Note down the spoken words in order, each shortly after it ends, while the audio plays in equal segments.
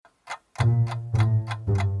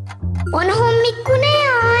hommikune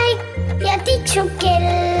aeg ja tiksub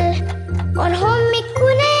kell. On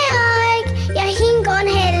hommikune aeg ja hing on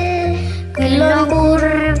hell. Küll on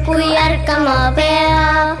kurb, kui ärkama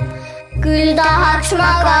pea, küll tahaks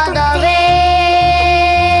magada veel.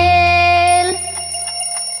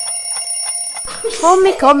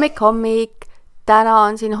 Hommik, hommik, hommik. Täna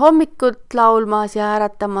on siin hommikut laulmas ja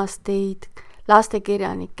äratamas teid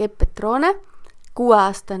lastekirjanik Petrone,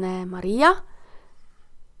 6-aastane Maria.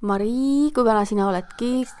 Marii, kui vana sina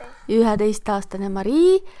oledki? 11-aastane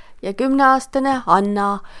Marii ja 10-aastane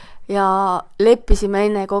Anna. Ja leppisime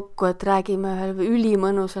enne kokku, et räägime ühel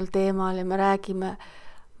ülimõnusal teemal ja me räägime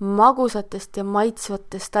magusatest ja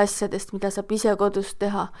maitsvatest asjadest, mida saab ise kodus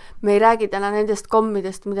teha. Me ei räägi täna nendest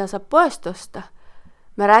kommidest, mida saab poest osta.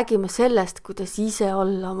 Me räägime sellest, kuidas ise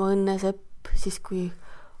olla oma õnnesepp, siis kui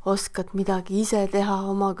oskad midagi ise teha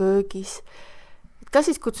oma köögis. Kas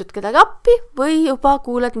siis kutsud kedagi appi või juba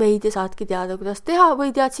kuuled meid ja saadki teada, kuidas teha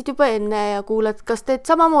või teadsid juba enne ja kuuled, kas teed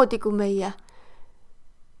samamoodi kui meie.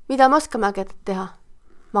 Mida me oskame ägedat teha?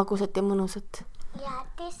 Magusat ja mõnusat.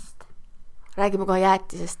 Jäätist. Räägime kohe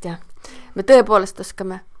jäätisest ja me tõepoolest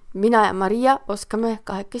oskame. Mina ja Maria oskame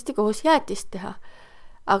kahekesti koos jäätist teha.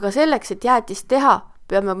 Aga selleks, et jäätist teha,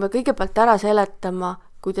 peame me kõigepealt ära seletama,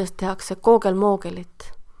 kuidas tehakse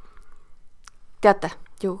koogelmoogelit. Teate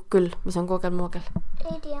ju küll, mis on koogelmoogel?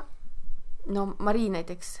 Ei tea. No Marii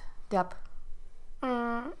näiteks teab.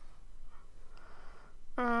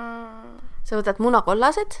 Sa võtad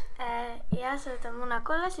munakollased? Ja sa võtad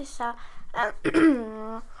munakolla, siis sa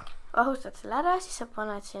vahustad selle ära, siis sa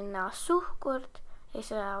paned sinna suhkurt ja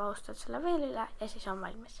sa vahustad selle veel üle ja siis on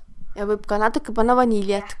valmis. Ja võib ka natuke panna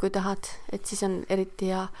vaniljet, kui tahad, et siis on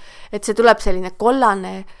eriti hea, et see tuleb selline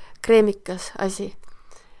kollane kreemikas asi.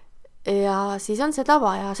 Ja siis on seda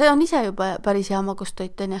vaja, see on ise juba päris hea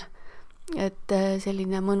magustoit, et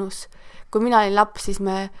selline mõnus. Kui mina olin laps, siis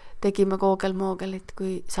me tegime koogelmoogelit,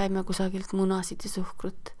 kui saime kusagilt munasid ja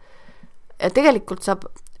suhkrut. Ja tegelikult saab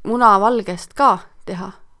munavalgest ka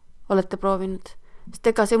teha, olete proovinud. Sest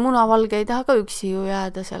ega see munavalge ei taha ka üksi ju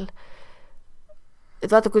jääda seal. Et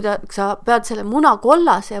vaata, kui sa pead selle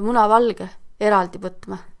munakollase ja munavalge eraldi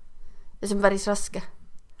võtma. Ja see on päris raske.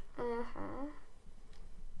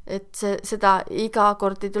 Et seda iga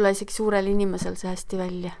kord ei tule isegi suurel inimesel see hästi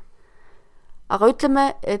välja. Aga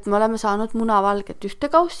ütleme, et me oleme saanud munavalget ühte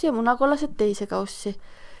kaussi ja munakollased teise kaussi.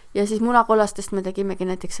 Ja siis munakollastest me tegimegi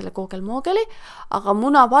näiteks selle koogelmoogeli, aga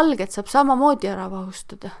munavalget saab samamoodi ära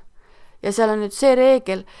vahustada. Ja seal on nüüd see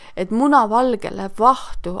reegel, et munavalge läheb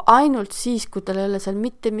vahtu ainult siis, kui tal ei ole seal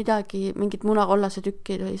mitte midagi, mingit munakollase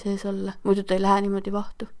tükki ei tohi sees olla. Muidu ta ei lähe niimoodi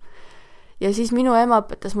vahtu. Ja siis minu ema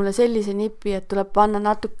õpetas mulle sellise nipi, et tuleb panna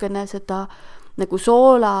natukene seda nagu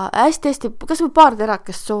soola, hästi-hästi, kas või paar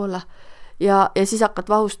terakest soola. Ja siis hakkad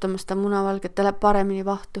vahustama seda munavalget, ta läheb paremini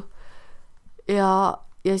vahtu. Ja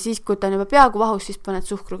siis, kui ta on juba peaaegu vahus, siis paned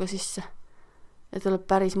suhkruga sisse. Ja tuleb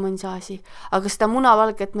päris mõnsa asi. Aga seda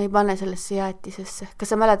munavalget me ei pane sellesse jäätisesse. Kas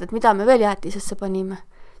sa mäletad, mida me veel jäätisesse panime?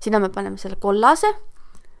 Sinna me paneme selle kollase,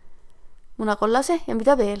 munakollase ja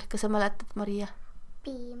mida veel? Kas sa mäletad, Maria?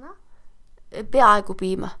 Piima. Peaaegu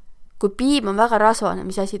piima. Kui piim on väga rasvane,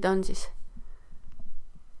 mis asi ta on siis?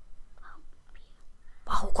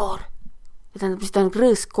 Vahukoor. Ja tähendab, mis ta on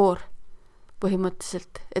rõõskoor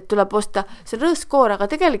põhimõtteliselt. Et tuleb osta see rõõskoor, aga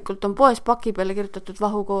tegelikult on poes paki peale kirjutatud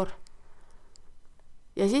vahukoor.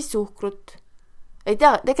 Ja siis suhkrut. Ei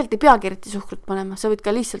tea, tegelikult ei peagi eriti suhkrut panema. Sa võid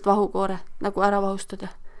ka lihtsalt vahukoore nagu ära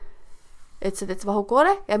vahustada. Et sa teed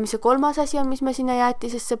vahukoore ja mis see kolmas asi on, mis me sinna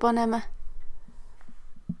jäätisesse paneme?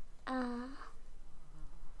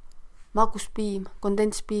 Maguspiim,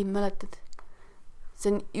 kondentspiim, mäletad?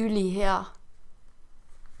 See on ülihea.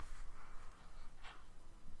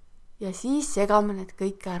 Ja siis segame need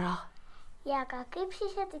kõik ära. Ja ka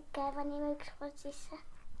küpsised ikka panime ükskord sisse.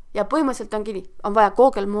 Ja põhimõtteliselt ongi nii, on vaja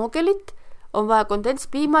koogelmoogelit, on vaja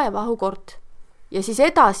kondentspiima ja vahukord. Ja siis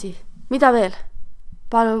edasi, mida veel?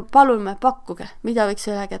 Palume, pakkuge, mida võiks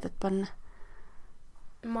veel ägedat panna?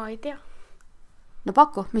 Ma ei tea. No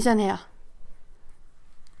paku, mis on hea?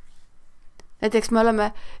 Näiteks me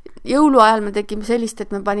oleme, jõuluajal me tegime sellist,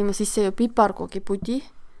 et me panime sisse ju piparkoogipudi,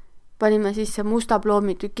 panime sisse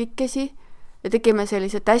mustaploomi tükikesi ja tegime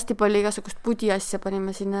sellised hästi palju igasugust pudiasja,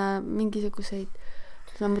 panime sinna mingisuguseid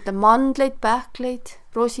ma mõtlen mandleid, pähkleid,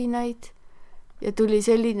 rosinaid ja tuli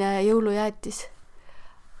selline jõulujäätis.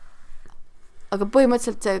 Aga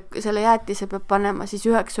põhimõtteliselt selle jäätise peab panema siis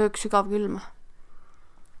 9 ööks sügavkülma.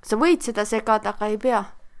 Sa võid seda segada, aga ei pea.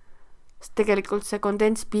 Sest tegelikult see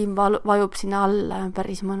kondentspiim vajub sinna alla ja on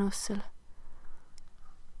päris mõnus seal.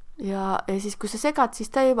 ja siis kui sa segad, siis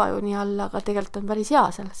ta ei vaju nii alla, aga tegelikult on päris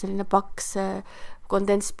hea seal, selline paks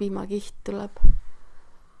kondentspiimakiht tuleb.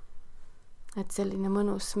 Et selline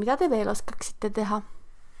mõnus. Mida te veel oskaksite teha?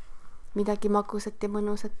 Midagi magusat ja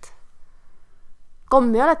mõnusat.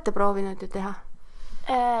 Kommi olete proovinud ju teha?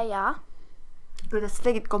 Jaa. Kuidas sa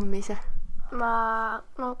tegid kommi ise?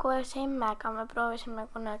 Koos emmega me proovisime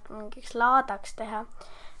kunagi mingiks laadaks teha.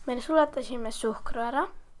 Me sulatasime suhkru ära.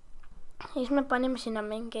 Siis me panime sinna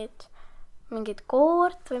mingit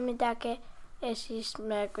koort või midagi ja siis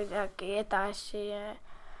me kuidagi edasi,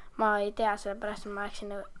 ma ei tea, sellepärast ma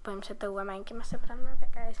läksin põhimõtteliselt õue mängima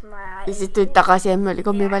sõbrannadega ja siis tulid tagasi ja emme oli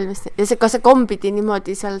kommi valmis. Ja kas see komm pidi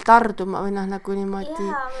niimoodi seal tarduma või nagu niimoodi?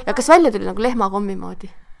 Ja kas välja tuli nagu lehmakommi moodi?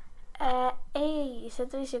 Ei, see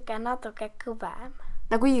tuli siuke natuke kõvem.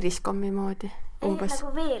 Nagu iiriskommi moodi? Umbes. Ei,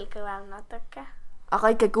 nagu veel kõvem natuke. Aga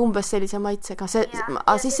ikkagi umbes sellise maitsega.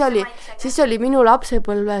 Siis oli minu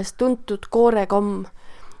lapsepõlves tuntud koorekomm.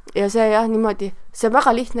 Ja see jah niimoodi, see on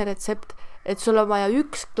väga lihtne retsept, et sul on vaja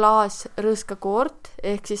 1 klaas rõõskakoort,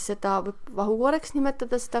 ehk siis seda võib vahukooreks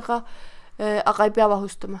nimetada seda aga ei pea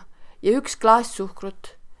vahustama. Ja 1 klaas suhkrut.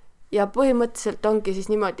 Ja põhimõtteliselt ongi siis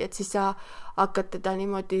niimoodi, et siis sa hakkad teda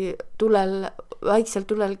niimoodi väiksel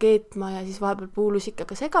tulel keetma ja siis vahepeal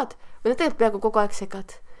puulusikaga segad. Või tegelikult peaaegu kogu aeg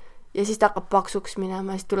segad. Ja siis ta hakkab paksuks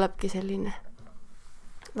minema ja siis tulebki selline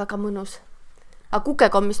väga mõnus. Aga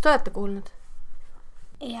kukekommist olete kuulnud?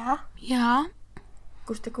 Jaa.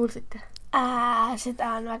 Kus te kuulsite?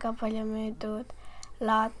 Seda on väga palju müüdud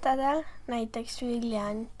laatadel, näiteks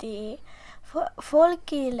Viljandi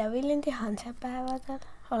folkil ja Viljandi hansepäevadel.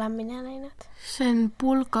 Olen mina näinud. See on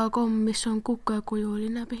pulgakomm, mis on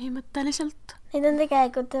kukekujuline põhimõtteliselt. Neid on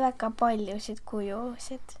tegelikult väga paljusid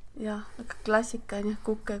kujusid. Jah, aga klassika on jah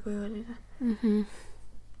kukekujuline.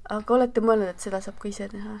 Aga olete mõelnud, et seda saab ka ise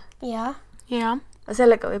teha? Jaa. Aga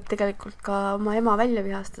sellega võib tegelikult ka oma ema välja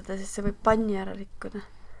vihastada, sest see võib panni ära rikkuda.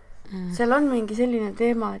 Seal on mingi selline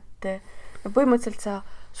teema, et põhimõtteliselt sa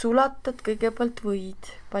sulatad kõigepealt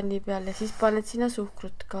võid panni peal ja siis paned sinna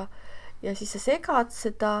suhkrut ka. Ja siis sa segad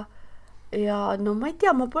seda ja ma ei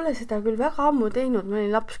tea, ma pole seda küll väga ammu teinud, ma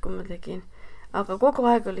olin laps, kui ma tegin. Aga kogu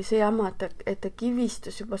aeg oli see jama, et ta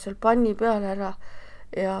kivistus juba seal panni peal ära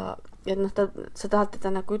ja sa tahad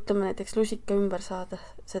teda nagu ütleme näiteks lusika ümber saada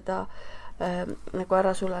seda nagu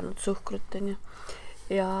ära sulenud suhkrut on ju.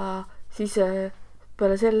 Ja siis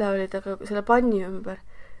peale selle oli ta ka selle panni ümber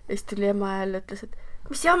ja siis tuli ema jälle ütles, et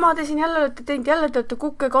mis jama te siin jälle olete teinud, jälle te olete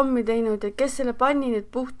kukekommi teinud ja kes selle panni nüüd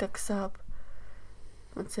puhtaks saab?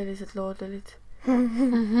 Sellised lood olid.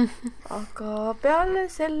 Aga peale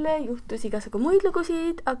selle juhtus igasugu muid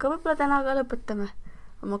lugusid, aga võib-olla täna ka lõpetame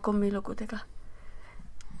oma kommilugudega.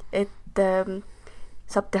 Et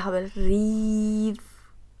saab teha veel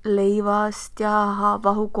riivleivast ja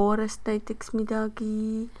vahukoorest näiteks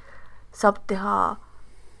midagi. Saab teha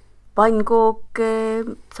pannkooke,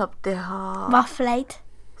 saab teha vahvleid,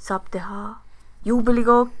 saab teha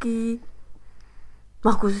juubelikooki,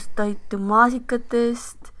 magusast toitu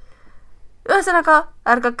maasikatest. Ühesõnaga,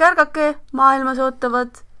 ärgake, maailmas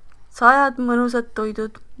ootavad 100 mõnusad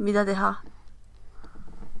toidud, mida teha.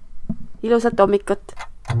 Ilusat hommikut!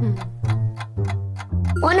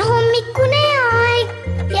 On hommikune aeg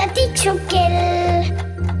ja tiksub kell.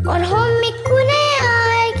 On hommikune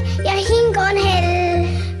aeg ja hing on hell.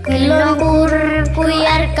 Küll on kurb, kui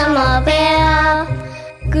ärkama pea.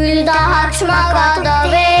 Küll tahaks magada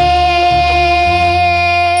veel.